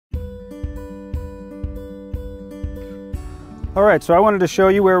All right, so I wanted to show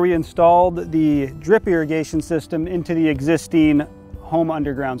you where we installed the drip irrigation system into the existing home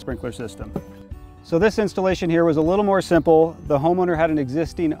underground sprinkler system. So this installation here was a little more simple. The homeowner had an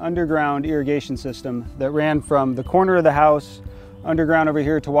existing underground irrigation system that ran from the corner of the house underground over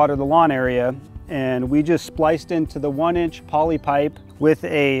here to water the lawn area, and we just spliced into the 1-inch poly pipe with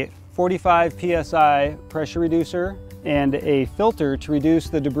a 45 psi pressure reducer and a filter to reduce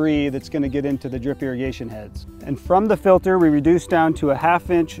the debris that's going to get into the drip irrigation heads. And from the filter, we reduced down to a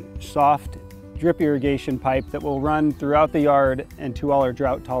 1/2-inch soft drip irrigation pipe that will run throughout the yard and to all our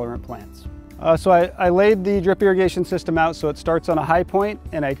drought-tolerant plants. So I laid the drip irrigation system out so it starts on a high point,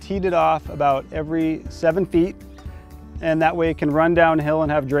 and I teed it off about every 7 feet, and that way it can run downhill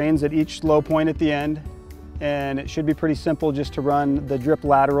and have drains at each low point at the end. And it should be pretty simple just to run the drip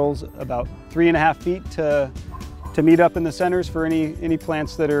laterals about 3.5 feet to meet up in the centers for any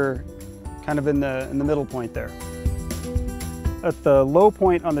plants that are kind of in the middle point there. At the low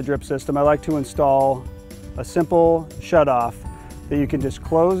point on the drip system, I like to install a simple shutoff that you can just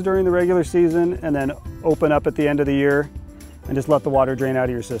close during the regular season and then open up at the end of the year and just let the water drain out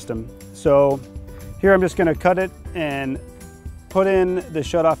of your system. So here I'm just going to cut it and put in the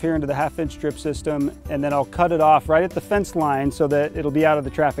shutoff here into the 1/2-inch drip system, and then I'll cut it off right at the fence line so that it'll be out of the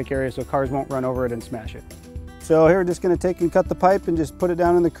traffic area so cars won't run over it and smash it. So here we're just going to take and cut the pipe and just put it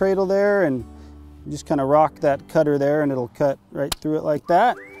down in the cradle there, and just kind of rock that cutter there and it'll cut right through it like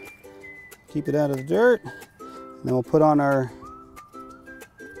that. Keep it out of the dirt. And then we'll put on our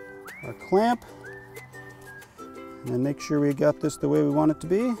clamp and then make sure we got this the way we want it to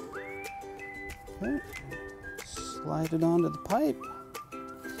be. Okay. Slide it onto the pipe.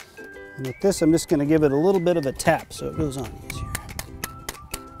 And with this, I'm just going to give it a little bit of a tap so it goes on easier.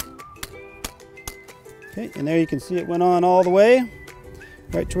 Okay, and there you can see it went on all the way,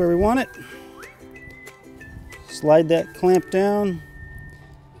 right to where we want it. Slide that clamp down.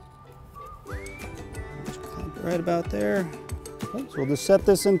 Just clamp it right about there. Okay, so we'll just set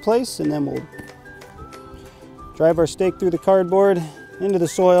this in place, and then we'll drive our stake through the cardboard into the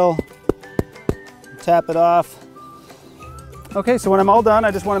soil, tap it off. Okay, so when I'm all done,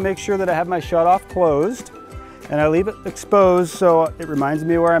 I just want to make sure that I have my shutoff closed. And I leave it exposed so it reminds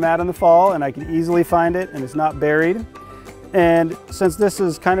me where I'm at in the fall and I can easily find it and it's not buried. And since this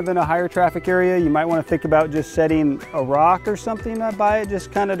is kind of in a higher traffic area, you might want to think about just setting a rock or something by it, just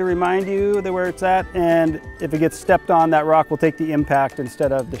kind of to remind you that where it's at. And if it gets stepped on, that rock will take the impact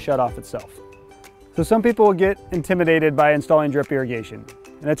instead of the shutoff itself. So some people will get intimidated by installing drip irrigation.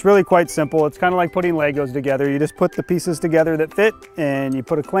 And it's really quite simple. It's kind of like putting Legos together. You just put the pieces together that fit and you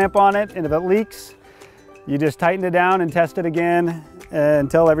put a clamp on it, and if it leaks, you just tighten it down and test it again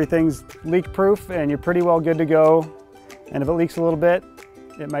until everything's leak proof and you're pretty well good to go. And if it leaks a little bit,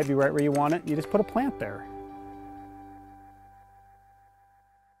 it might be right where you want it. You just put a plant there.